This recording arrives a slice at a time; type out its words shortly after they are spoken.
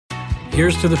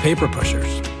Here's to the paper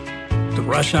pushers, the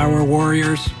rush hour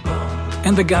warriors,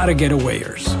 and the gotta get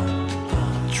awayers.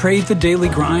 Trade the daily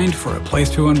grind for a place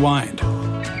to unwind,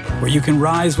 where you can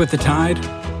rise with the tide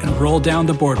and roll down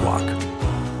the boardwalk,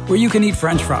 where you can eat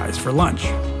French fries for lunch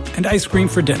and ice cream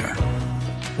for dinner,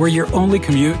 where your only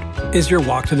commute is your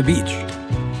walk to the beach,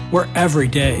 where every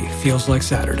day feels like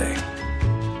Saturday.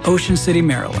 Ocean City,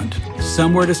 Maryland,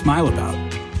 somewhere to smile about.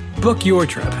 Book your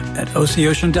trip at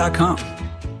OCOcean.com.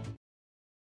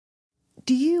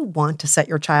 Do you want to set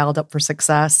your child up for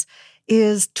success?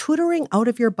 Is tutoring out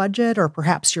of your budget, or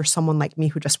perhaps you're someone like me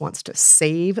who just wants to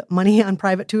save money on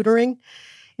private tutoring?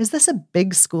 Is this a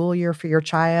big school year for your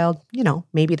child? You know,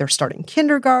 maybe they're starting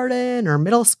kindergarten or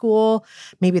middle school.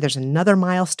 Maybe there's another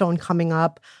milestone coming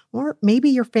up. Or maybe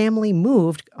your family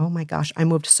moved. Oh my gosh, I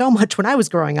moved so much when I was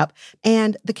growing up,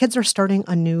 and the kids are starting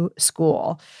a new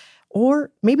school.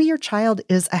 Or maybe your child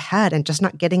is ahead and just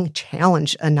not getting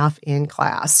challenged enough in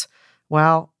class.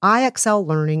 Well, IXL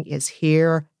Learning is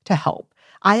here to help.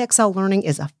 IXL Learning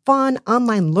is a fun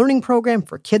online learning program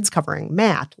for kids covering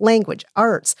math, language,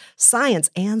 arts,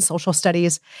 science, and social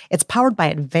studies. It's powered by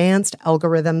advanced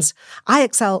algorithms.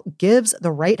 IXL gives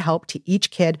the right help to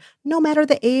each kid, no matter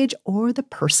the age or the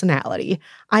personality.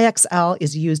 IXL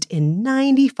is used in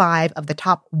 95 of the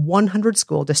top 100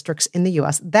 school districts in the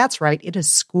U.S. That's right, it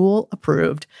is school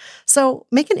approved. So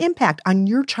make an impact on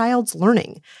your child's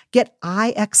learning. Get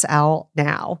IXL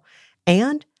now.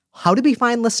 And How to Be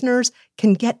Fine listeners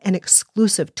can get an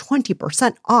exclusive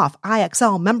 20% off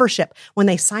IXL membership when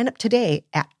they sign up today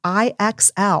at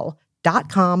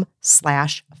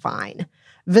IXL.com/fine.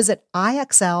 Visit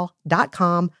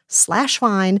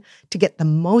IXL.com/fine to get the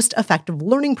most effective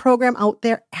learning program out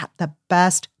there at the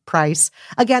best price.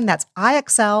 Again, that's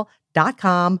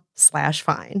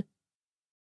IXL.com/fine.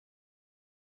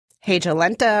 Hey,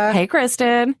 Jolenta. Hey,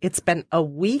 Kristen. It's been a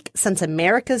week since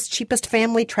America's Cheapest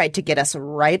Family tried to get us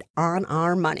right on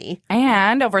our money.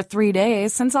 And over 3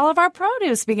 days since all of our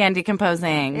produce began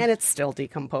decomposing. And it's still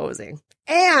decomposing.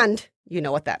 And you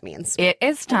know what that means. It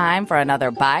is time for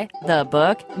another By the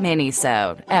Book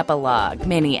mini-sode, epilogue,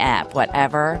 mini-ep,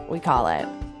 whatever we call it.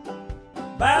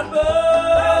 By the book,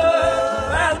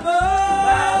 by the book,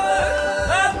 by the book,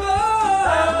 by the book,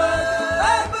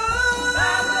 by the book,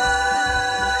 by the book.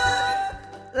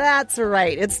 That's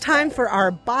right. It's time for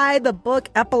our By the Book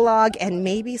epilogue and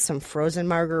maybe some frozen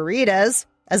margaritas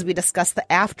as we discuss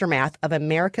the aftermath of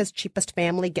America's Cheapest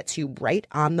Family gets you right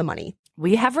on the money.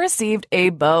 We have received a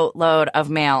boatload of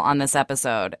mail on this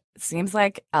episode. It seems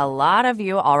like a lot of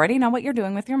you already know what you're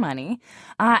doing with your money.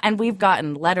 And we've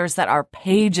gotten letters that are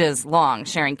pages long,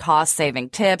 sharing cost-saving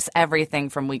tips, everything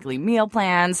from weekly meal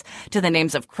plans to the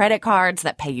names of credit cards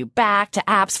that pay you back to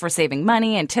apps for saving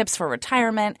money and tips for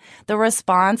retirement. The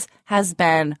response has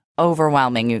been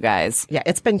overwhelming, you guys. Yeah,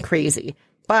 it's been crazy.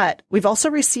 But we've also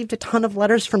received a ton of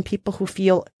letters from people who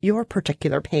feel your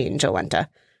particular pain, Jolenta.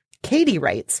 Katie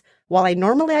writes, while I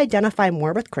normally identify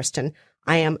more with Kristen,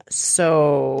 I am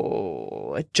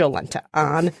so Jolenta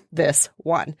on this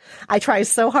one. I try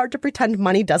so hard to pretend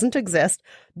money doesn't exist,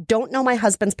 don't know my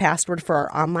husband's password for our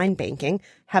online banking,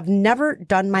 have never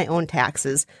done my own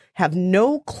taxes, have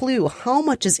no clue how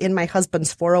much is in my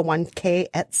husband's 401k,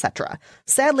 etc.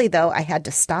 Sadly, though, I had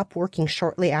to stop working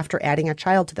shortly after adding a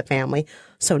child to the family,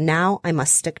 so now I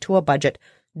must stick to a budget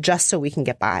just so we can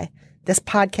get by. This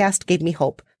podcast gave me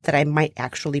hope that I might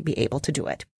actually be able to do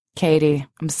it. Katie,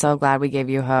 I'm so glad we gave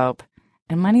you hope.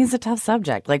 And money is a tough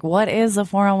subject. Like, what is a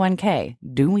 401k?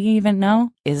 Do we even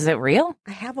know? Is it real?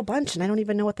 I have a bunch and I don't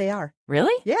even know what they are.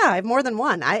 Really? Yeah, I have more than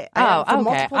one. I okay.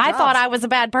 multiple I jobs. thought I was a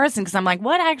bad person because I'm like,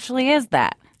 what actually is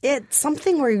that? It's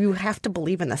something where you have to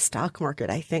believe in the stock market,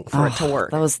 I think, for it to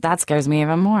work. That scares me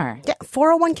even more. Yeah,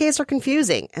 401ks are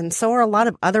confusing, and so are a lot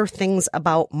of other things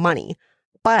about money.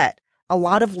 But a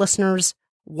lot of listeners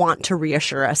want to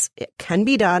reassure us it can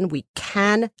be done. We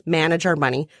can manage our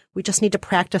money. We just need to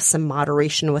practice some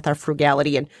moderation with our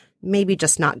frugality and maybe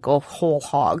just not go whole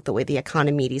hog the way the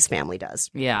Economides family does.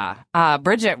 Yeah.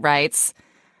 Bridget writes,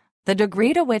 the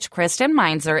degree to which Kristen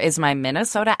Meinzer is my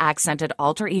Minnesota-accented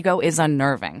alter ego is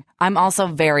unnerving. I'm also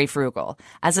very frugal.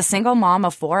 As a single mom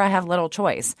of 4, I have little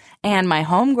choice. And my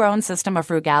homegrown system of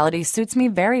frugality suits me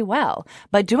very well.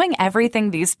 But doing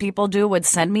everything these people do would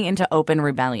send me into open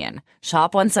rebellion.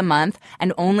 Shop once a month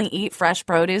and only eat fresh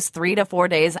produce 3 to 4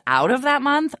 days out of that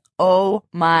month? Oh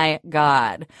my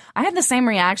God. I had the same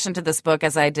reaction to this book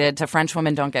as I did to French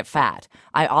Women Don't Get Fat.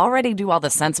 I already do all the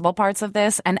sensible parts of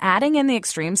this, and adding in the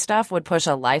extreme stuff would push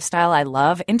a lifestyle I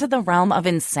love into the realm of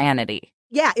insanity.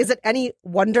 Yeah, is it any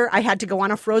wonder I had to go on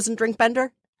a frozen drink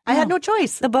bender? I had no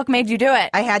choice. The book made you do it.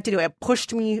 I had to do it. It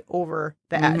pushed me over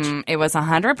the edge. It was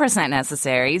 100%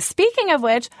 necessary. Speaking of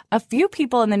which, a few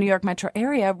people in the New York metro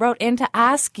area wrote in to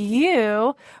ask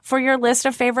you for your list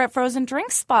of favorite frozen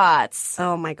drink spots.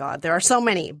 Oh my God, there are so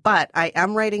many, but I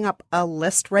am writing up a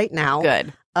list right now.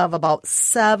 Good. Of about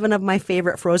 7 of my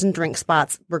favorite frozen drink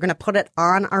spots. We're going to put it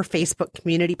on our Facebook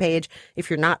community page. If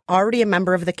you're not already a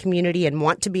member of the community and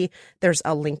want to be, there's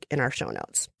a link in our show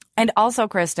notes. And also,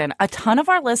 Kristen, a ton of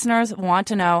our listeners want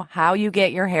to know how you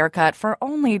get your hair cut for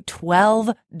only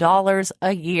 $12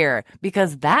 a year,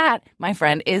 because that, my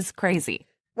friend, is crazy.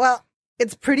 Well,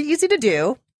 it's pretty easy to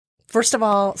do. First of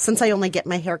all, since I only get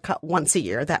my hair cut once a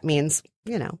year, that means,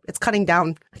 it's cutting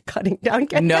down.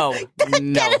 No.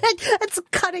 It's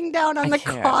cutting down on the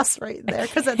cost right there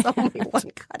because it's only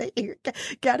one cut a year.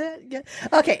 Get it?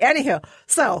 Okay, anywho,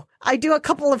 so I do a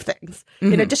couple of things.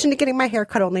 In addition to getting my hair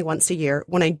cut only once a year,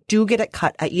 when I do get it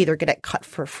cut, I either get it cut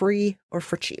for free or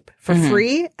for cheap. For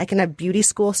free, I can have beauty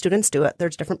school students do it.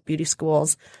 There's different beauty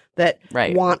schools that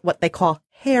want what they call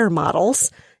hair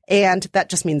models, and that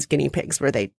just means guinea pigs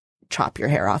where they chop your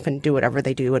hair off and do whatever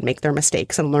they do and make their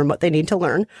mistakes and learn what they need to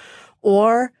learn.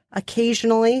 Or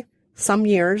occasionally, some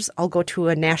years, I'll go to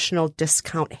a national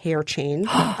discount hair chain.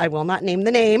 I will not name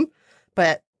the name,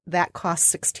 but that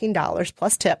costs $16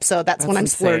 plus tip. So that's when I'm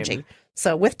splurging.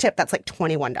 So with tip, that's like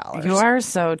 $21. You are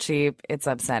so cheap. It's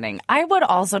upsetting. I would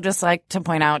also just like to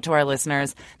point out to our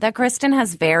listeners that Kristen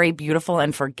has very beautiful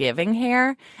and forgiving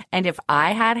hair. And if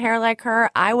I had hair like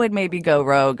her, I would maybe go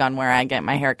rogue on where I get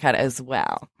my hair cut as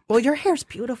well. Well, your hair's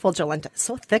beautiful, Jolenta.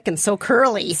 So thick and so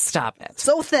curly. Stop it.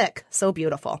 So thick. So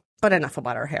beautiful. But enough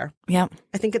about our hair. Yep.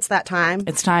 I think it's that time.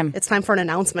 It's time. It's time for an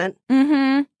announcement.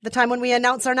 Mm-hmm. The time when we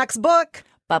announce our next book.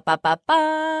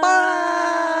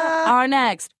 Our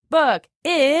next book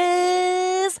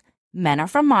is Men Are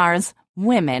From Mars,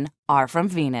 Women Are From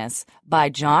Venus by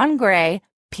John Gray,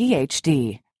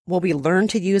 Ph.D. Will we learn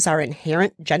to use our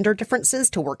inherent gender differences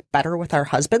to work better with our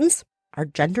husbands? Are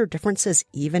gender differences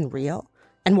even real?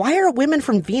 And why are women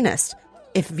from Venus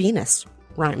if Venus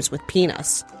rhymes with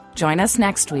penis? Join us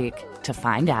next week to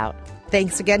find out.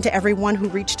 Thanks again to everyone who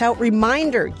reached out.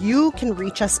 Reminder, you can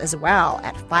reach us as well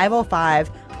at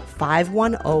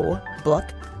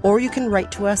 505-510-BOOK, or you can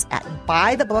write to us at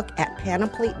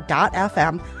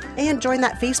buythebook@panoply.fm and join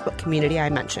that Facebook community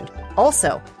I mentioned.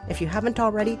 Also, if you haven't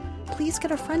already, please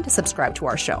get a friend to subscribe to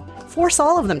our show. Force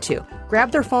all of them to.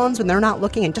 Grab their phones when they're not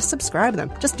looking and just subscribe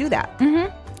them. Just do that.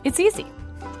 It's easy.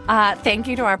 Thank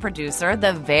you to our producer,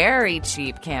 the very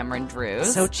cheap Cameron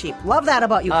Drews. So cheap. Love that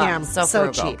about you, Cam. So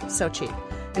frugal. cheap. So cheap.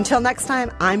 Until next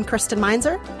time, I'm Kristen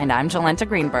Meinzer. And I'm Jolenta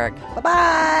Greenberg.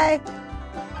 Bye-bye.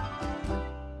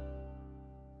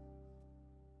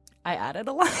 I added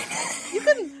a line. Do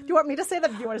you want me to say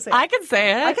that? Do you want to say it? I can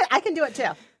say it. I can do it too.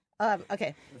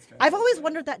 Okay. I've always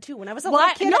wondered that too. When I was a little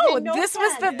kid, No, it made this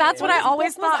sense. was that's what I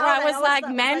always thought. Where I was like,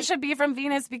 men like, should be from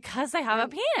Venus because they have a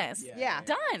penis. Yeah.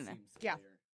 Done. Yeah.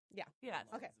 Yeah.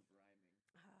 Okay.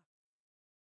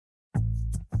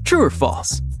 True or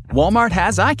false? Walmart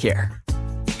has eye care.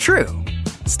 True.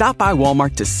 Stop by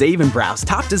Walmart to save and browse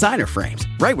top designer frames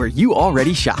right where you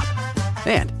already shop.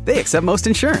 And they accept most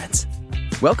insurance.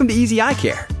 Welcome to Easy Eye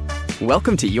Care.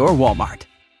 Welcome to your Walmart.